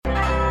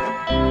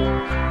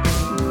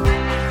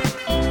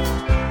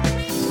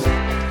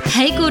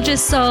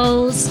gorgeous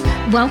souls.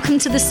 Welcome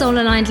to the Soul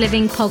Aligned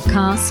Living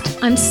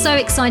podcast. I'm so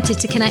excited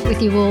to connect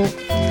with you all.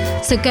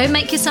 So go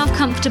make yourself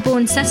comfortable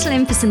and settle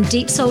in for some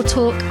deep soul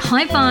talk,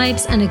 high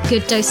vibes, and a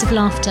good dose of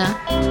laughter.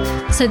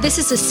 So this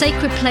is a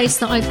sacred place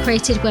that I've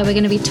created where we're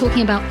going to be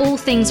talking about all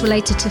things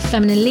related to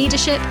feminine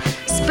leadership,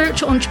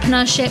 spiritual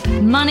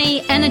entrepreneurship,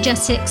 money,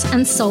 energetics,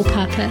 and soul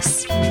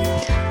purpose.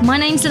 My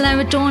name's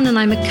Alara Dawn, and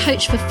I'm a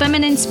coach for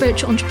feminine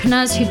spiritual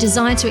entrepreneurs who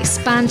desire to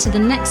expand to the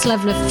next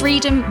level of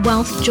freedom,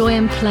 wealth, joy,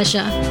 and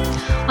pleasure.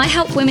 I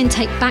help women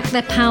take back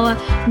their power,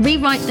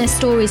 rewrite their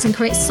stories, and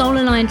create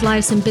soul-aligned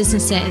lives and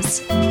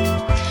businesses.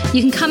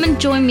 You can come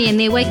and join me in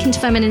the Awakened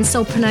Feminine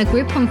Soulpreneur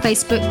group on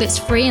Facebook that's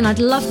free, and I'd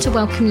love to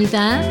welcome you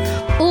there.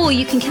 Or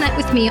you can connect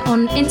with me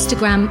on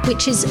Instagram,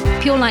 which is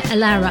Pure Light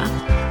Alara.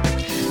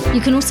 You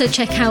can also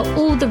check out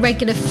all the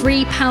regular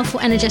free, powerful,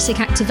 energetic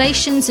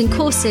activations and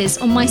courses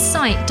on my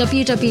site,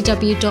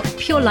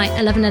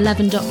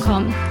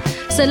 www.purelight1111.com.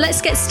 So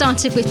let's get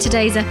started with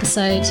today's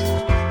episode.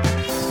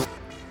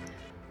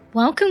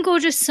 Welcome,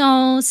 gorgeous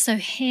souls. So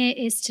here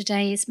is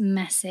today's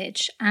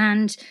message.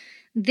 And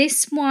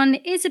this one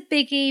is a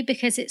biggie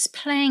because it's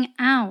playing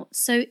out.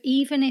 So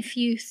even if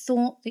you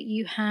thought that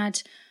you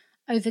had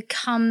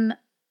overcome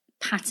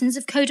patterns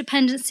of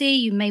codependency,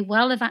 you may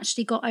well have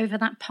actually got over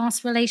that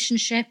past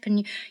relationship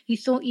and you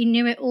thought you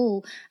knew it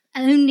all,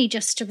 only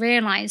just to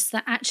realize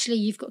that actually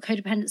you've got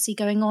codependency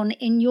going on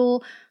in your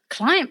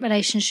client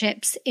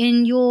relationships,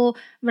 in your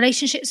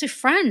relationships with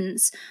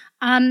friends.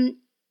 I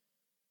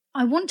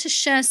want to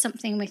share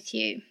something with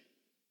you.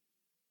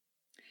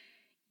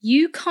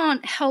 You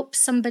can't help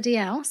somebody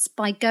else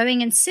by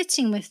going and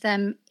sitting with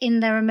them in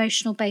their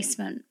emotional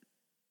basement.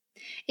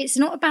 It's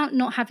not about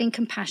not having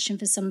compassion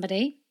for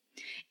somebody.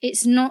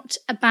 It's not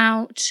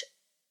about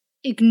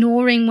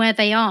ignoring where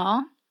they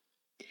are,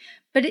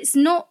 but it's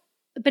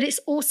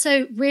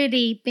also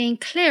really being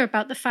clear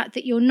about the fact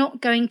that you're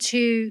not going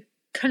to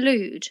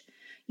collude.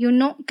 You're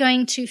not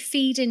going to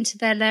feed into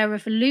their layer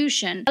of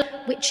illusion,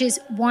 which is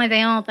why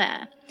they are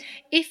there.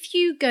 If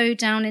you go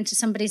down into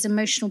somebody's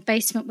emotional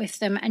basement with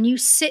them and you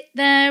sit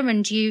there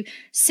and you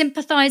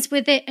sympathize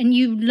with it and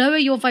you lower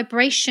your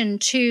vibration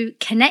to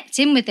connect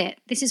in with it,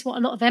 this is what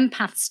a lot of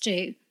empaths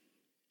do.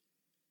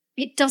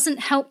 It doesn't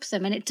help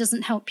them and it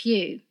doesn't help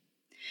you.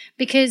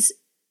 Because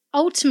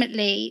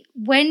ultimately,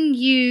 when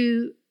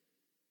you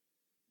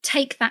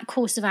take that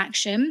course of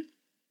action,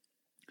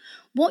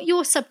 what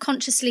you're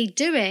subconsciously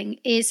doing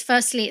is,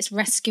 firstly, it's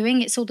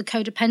rescuing. It's all the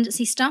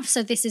codependency stuff.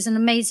 So this is an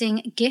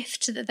amazing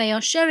gift that they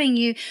are showing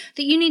you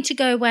that you need to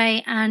go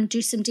away and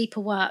do some deeper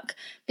work,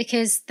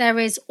 because there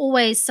is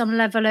always some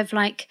level of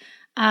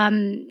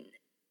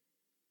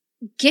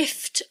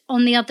gift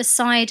on the other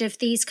side of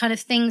these kind of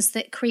things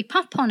that creep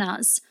up on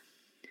us.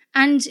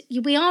 And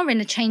we are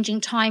in a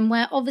changing time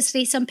where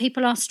obviously some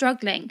people are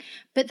struggling,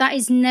 but that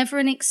is never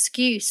an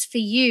excuse for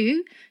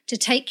you to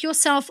take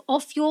yourself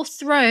off your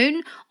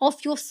throne,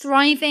 off your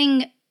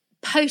thriving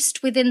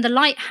post within the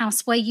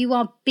lighthouse where you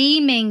are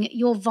beaming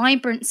your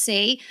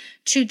vibrancy,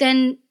 to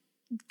then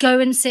go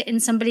and sit in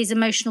somebody's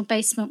emotional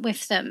basement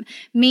with them,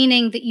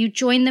 meaning that you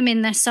join them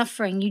in their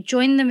suffering, you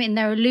join them in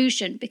their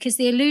illusion, because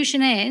the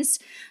illusion is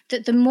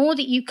that the more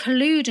that you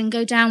collude and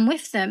go down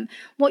with them,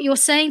 what you're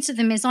saying to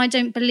them is, I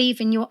don't believe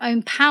in your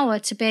own power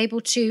to be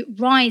able to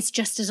rise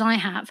just as I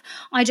have.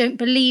 I don't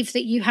believe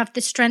that you have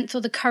the strength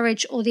or the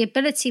courage or the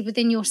ability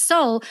within your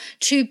soul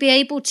to be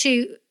able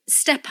to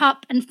step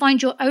up and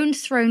find your own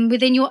throne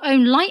within your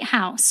own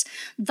lighthouse.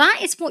 That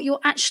is what you're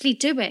actually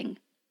doing.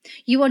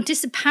 You are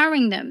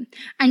disempowering them,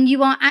 and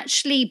you are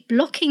actually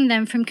blocking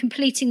them from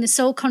completing the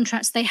soul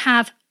contracts they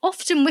have,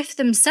 often with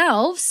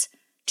themselves,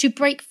 to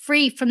break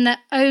free from their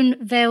own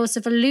veils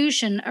of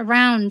illusion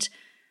around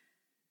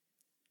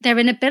their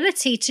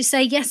inability to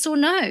say yes or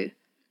no,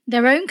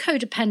 their own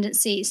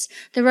codependencies,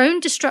 their own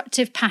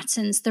destructive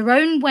patterns, their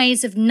own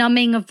ways of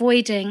numbing,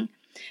 avoiding.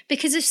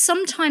 Because if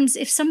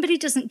somebody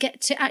doesn't get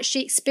to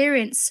actually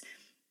experience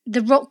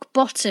the rock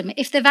bottom,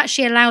 if they've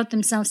actually allowed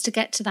themselves to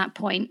get to that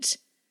point,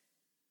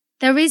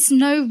 there is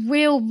no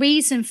real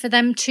reason for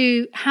them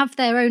to have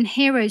their own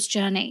hero's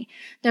journey,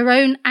 their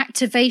own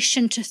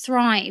activation to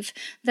thrive,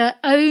 their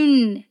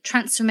own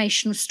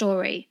transformational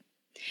story.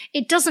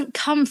 It doesn't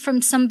come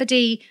from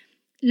somebody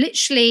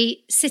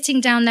literally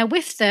sitting down there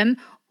with them,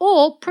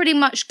 or pretty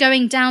much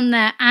going down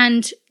there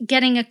and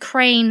getting a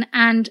crane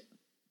and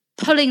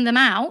pulling them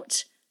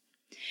out.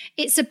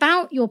 It's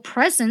about your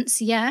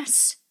presence,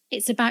 yes.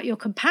 It's about your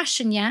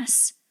compassion,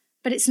 yes.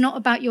 But it's not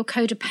about your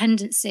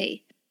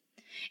codependency.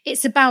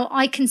 It's about,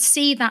 I can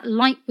see that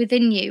light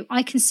within you.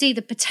 I can see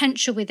the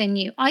potential within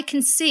you. I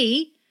can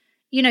see,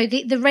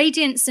 the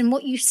radiance, and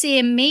what you see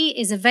in me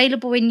is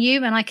available in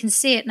you, and I can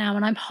see it now.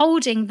 And I'm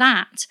holding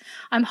that.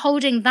 I'm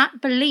holding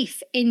that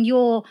belief in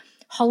your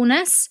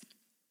wholeness,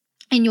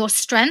 in your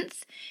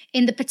strength,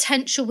 in the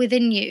potential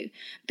within you.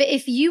 But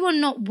if you are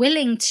not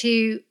willing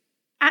to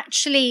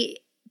actually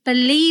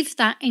believe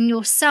that in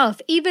yourself,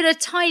 even a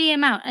tiny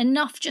amount,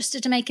 enough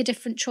just to make a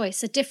different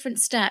choice, a different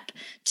step,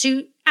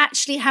 to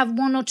actually have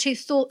one or two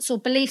thoughts or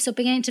beliefs or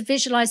beginning to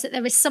visualize that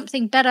there is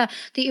something better,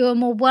 that you are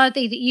more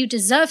worthy, that you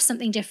deserve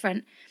something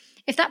different.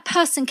 If that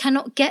person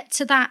cannot get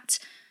to that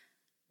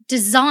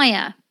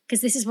desire,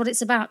 because this is what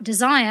it's about,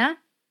 desire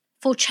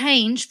for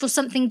change, for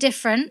something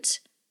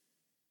different,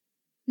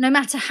 no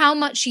matter how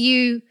much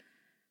you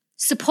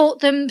support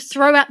them,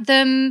 throw at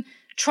them,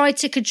 try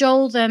to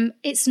cajole them,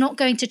 it's not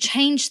going to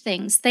change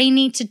things. They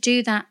need to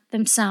do that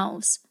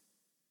themselves.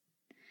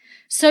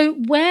 So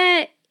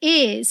where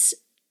is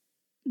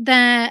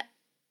there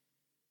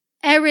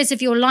areas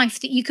of your life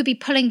that you could be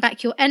pulling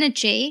back your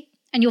energy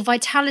and your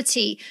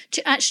vitality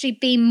to actually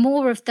be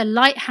more of the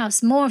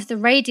lighthouse, more of the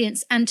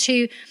radiance, and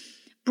to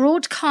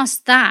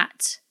broadcast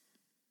that?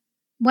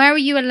 Where are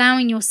you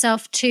allowing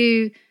yourself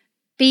to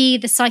be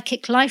the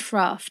psychic life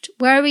raft?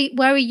 Where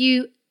are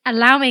you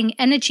allowing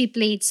energy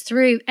bleeds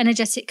through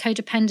energetic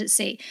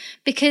codependency?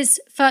 Because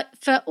for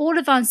all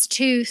of us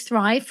to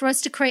thrive, for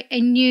us to create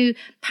a new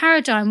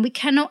paradigm, we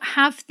cannot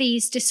have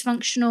these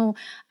dysfunctional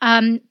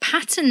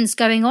patterns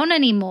going on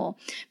anymore,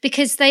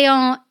 because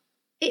they're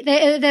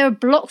a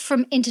block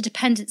from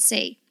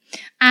interdependency.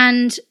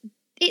 And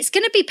it's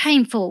going to be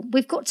painful.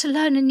 We've got to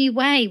learn a new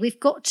way. We've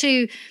got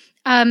to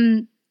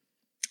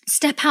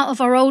step out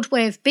of our old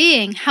way of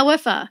being.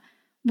 However,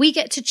 we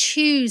get to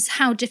choose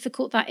how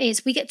difficult that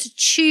is. We get to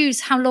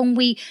choose how long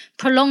we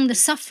prolong the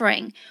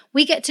suffering.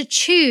 We get to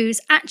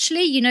choose,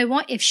 actually, you know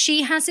what? If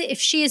she has it, if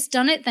she has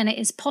done it, then it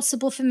is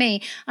possible for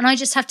me. And I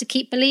just have to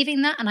keep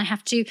believing that. And I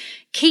have to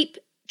keep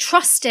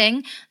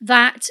trusting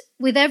that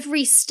with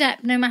every step,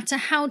 no matter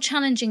how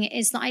challenging it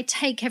is that I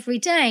take every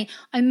day,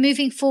 I'm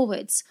moving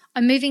forwards.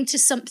 I'm moving to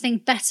something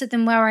better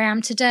than where I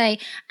am today.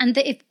 And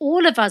that if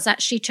all of us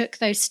actually took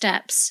those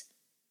steps,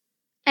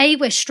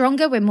 we're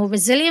stronger, we're more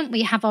resilient,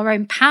 we have our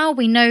own power,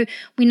 we know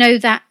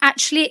that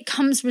actually it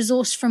comes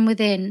resource from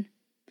within.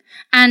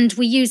 And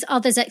we use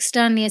others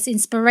externally as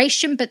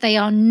inspiration, but they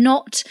are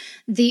not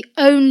the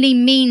only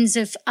means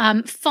of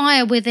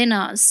fire within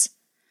us.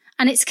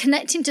 And it's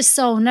connecting to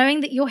soul,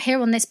 knowing that you're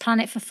here on this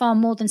planet for far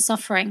more than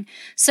suffering.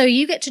 So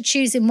you get to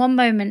choose in one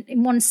moment,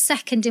 in 1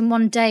 second, in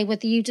one day,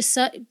 whether you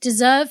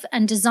deserve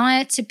and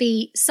desire to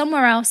be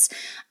somewhere else,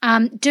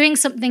 doing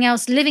something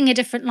else, living a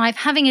different life,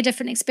 having a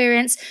different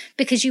experience,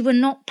 because you were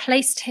not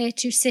placed here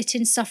to sit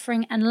in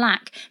suffering and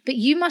lack. But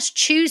you must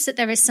choose that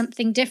there is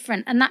something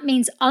different. And that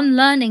means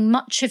unlearning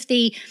much of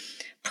the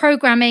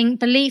programming,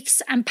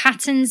 beliefs and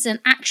patterns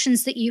and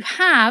actions that you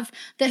have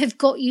that have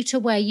got you to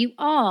where you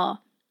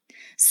are.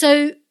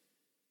 So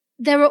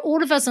there are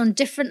all of us on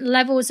different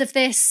levels of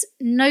this.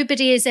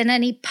 Nobody is in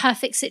any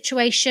perfect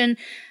situation,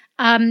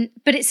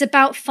 but it's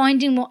about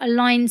finding what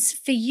aligns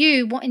for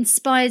you, what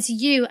inspires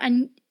you,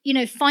 and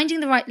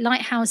finding the right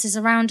lighthouses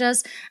around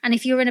us. And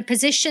if you're in a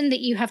position that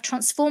you have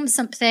transformed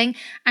something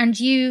and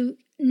you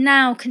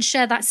now can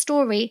share that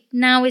story,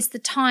 now is the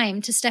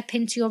time to step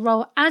into your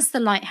role as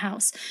the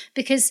lighthouse,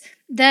 because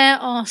there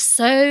are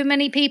so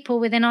many people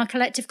within our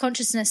collective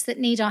consciousness that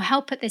need our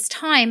help at this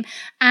time.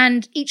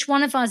 And each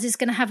one of us is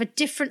going to have a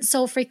different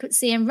soul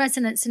frequency and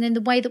resonance, and in the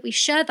way that we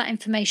share that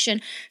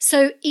information.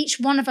 So each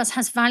one of us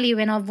has value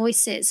in our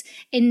voices,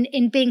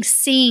 in being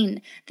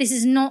seen. This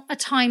is not a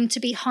time to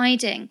be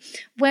hiding.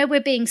 Where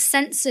we're being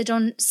censored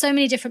on so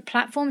many different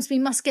platforms, we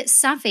must get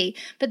savvy.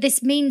 But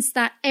this means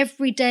that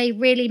every day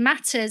really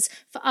matters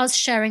for us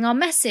sharing our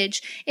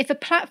message. If a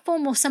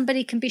platform or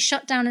somebody can be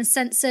shut down and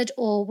censored,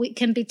 or we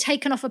can be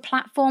taken off a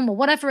platform, or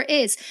whatever it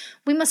is,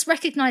 we must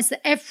recognize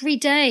that every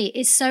day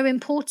is so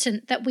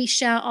important that we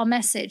share our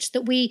message,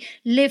 that we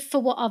live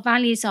for what our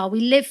values are. We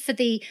live for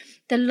the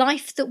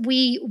life that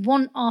we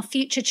want our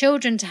future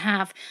children to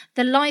have,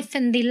 the life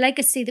and the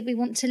legacy that we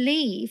want to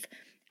leave.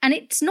 And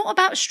it's not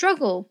about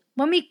struggle.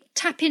 When we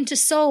tap into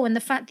soul and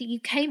the fact that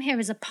you came here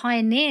as a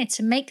pioneer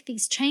to make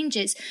these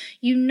changes,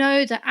 you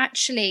know that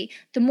actually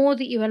the more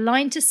that you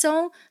align to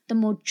soul, the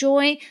more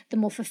joy, the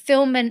more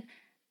fulfillment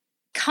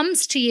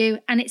comes to you,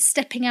 and it's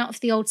stepping out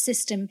of the old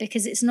system,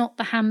 because it's not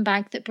the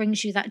handbag that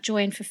brings you that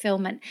joy and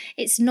fulfillment.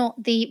 It's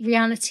not the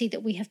reality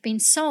that we have been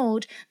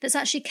sold that's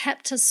actually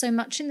kept us so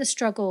much in the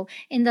struggle,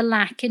 in the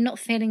lack, in not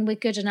feeling we're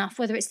good enough,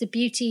 whether it's the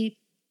beauty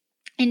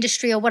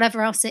industry or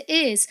whatever else it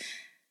is.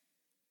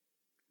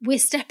 We're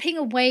stepping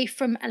away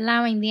from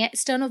allowing the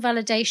external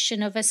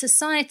validation of a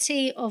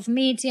society, of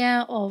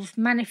media, of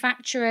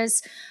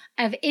manufacturers,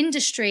 of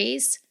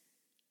industries,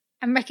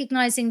 and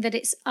recognizing that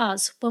it's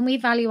us. When we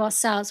value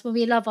ourselves, when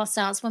we love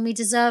ourselves, when we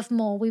deserve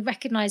more, we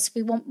recognize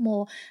we want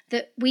more,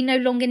 that we no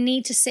longer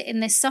need to sit in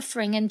this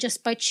suffering. And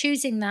just by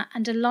choosing that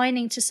and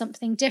aligning to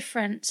something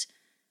different,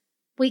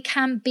 we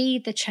can be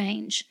the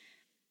change.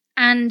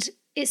 And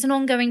it's an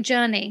ongoing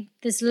journey.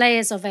 There's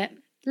layers of it,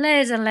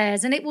 layers and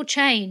layers, and it will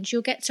change.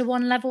 You'll get to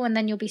one level and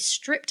then you'll be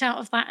stripped out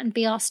of that and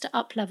be asked to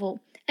up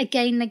level.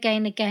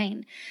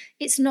 Again.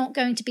 It's not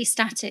going to be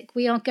static.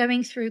 We are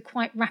going through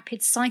quite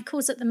rapid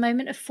cycles at the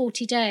moment of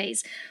 40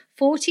 days.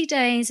 40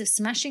 days of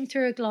smashing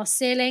through a glass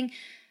ceiling,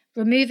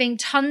 removing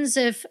tons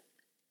of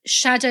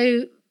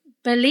shadow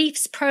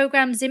beliefs,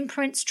 programs,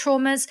 imprints,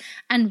 traumas,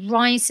 and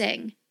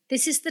rising.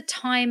 This is the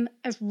time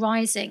of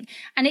rising.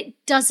 And it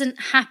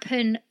doesn't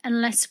happen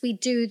unless we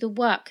do the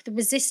work. The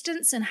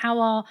resistance and how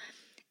our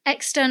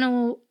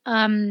external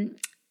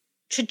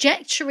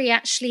trajectory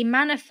actually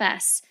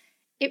manifests,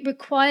 it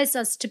requires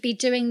us to be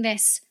doing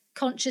this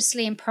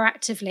consciously and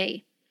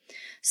proactively.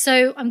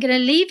 So I'm going to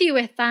leave you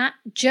with that.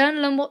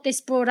 Journal on what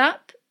this brought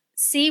up.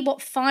 See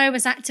what fire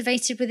was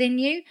activated within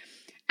you.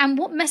 And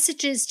what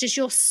messages does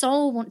your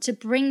soul want to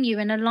bring you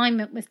in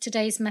alignment with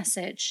today's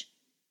message?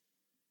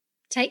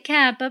 Take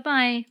care.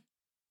 Bye-bye.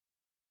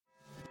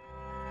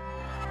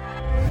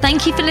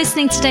 Thank you for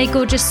listening today,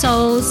 gorgeous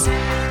souls.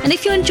 And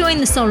if you're enjoying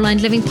the Soul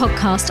Aligned Living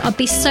podcast, I'd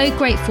be so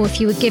grateful if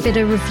you would give it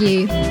a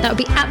review. That would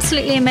be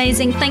absolutely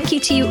amazing. Thank you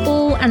to you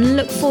all, and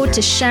look forward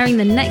to sharing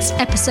the next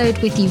episode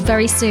with you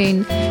very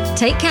soon.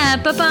 Take care.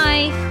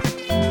 Bye-bye.